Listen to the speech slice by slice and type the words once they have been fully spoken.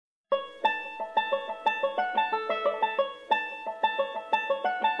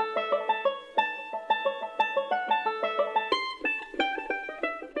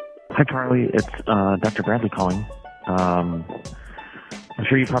Hi, Carly. It's Dr. Bradley calling. I'm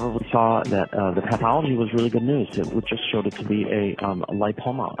sure you probably saw that the pathology was really good news. It just showed it to be a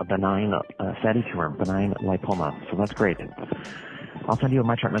lipoma, a benign fatty tumor, benign lipoma. So that's great. I'll send you a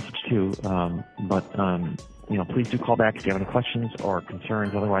MyChart message too. Please do call back if you have any questions or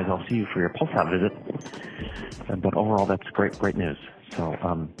concerns. Otherwise, I'll see you for your pulse-out visit. But overall, that's great news. So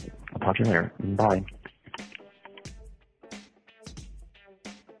I'll talk to you later. Bye.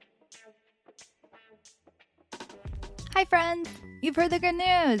 Hi friends, you've heard the good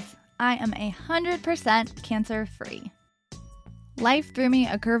news. I am 100% cancer-free. Life threw me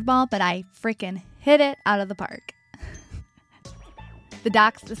a curveball, but I freaking hit it out of the park. The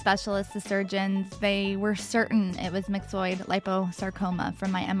docs, the specialists, the surgeons, they were certain it was myxoid liposarcoma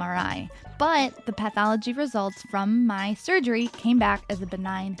from my MRI, but the pathology results from my surgery came back as a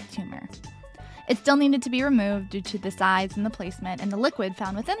benign tumor. It still needed to be removed due to the size and the placement and the liquid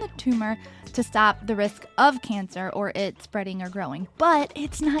found within the tumor to stop the risk of cancer or it spreading or growing. But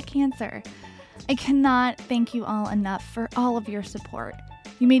it's not cancer. I cannot thank you all enough for all of your support.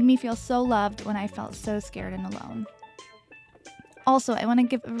 You made me feel so loved when I felt so scared and alone. Also, I want to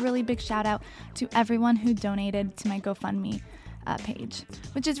give a really big shout out to everyone who donated to my GoFundMe page,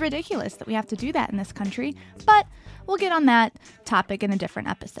 which is ridiculous that we have to do that in this country, but we'll get on that topic in a different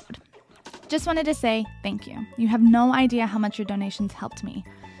episode. Just wanted to say thank you. You have no idea how much your donations helped me.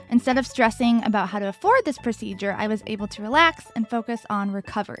 Instead of stressing about how to afford this procedure, I was able to relax and focus on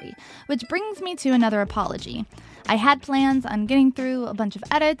recovery, which brings me to another apology. I had plans on getting through a bunch of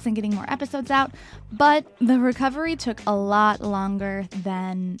edits and getting more episodes out, but the recovery took a lot longer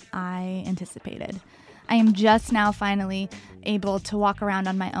than I anticipated. I am just now finally able to walk around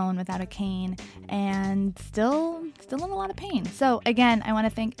on my own without a cane and still in a lot of pain. So again, I want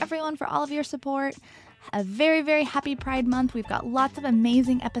to thank everyone for all of your support. A very, very happy Pride Month. We've got lots of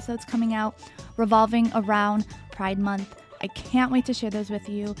amazing episodes coming out revolving around Pride Month. I can't wait to share those with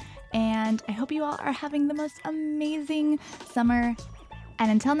you. And I hope you all are having the most amazing summer.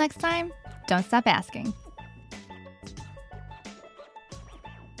 And until next time, don't stop asking.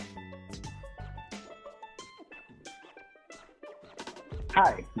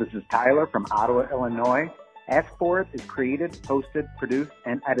 Hi, this is Tyler from Ottawa, Illinois. Ask For It is created, hosted, produced,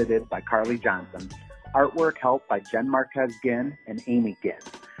 and edited by Carly Johnson. Artwork helped by Jen Marquez Ginn and Amy Ginn.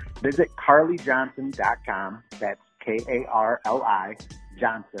 Visit carlyjohnson.com, that's K-A-R-L-I,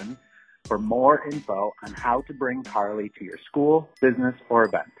 Johnson, for more info on how to bring Carly to your school, business, or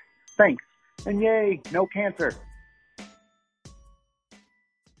event. Thanks, and yay, no cancer!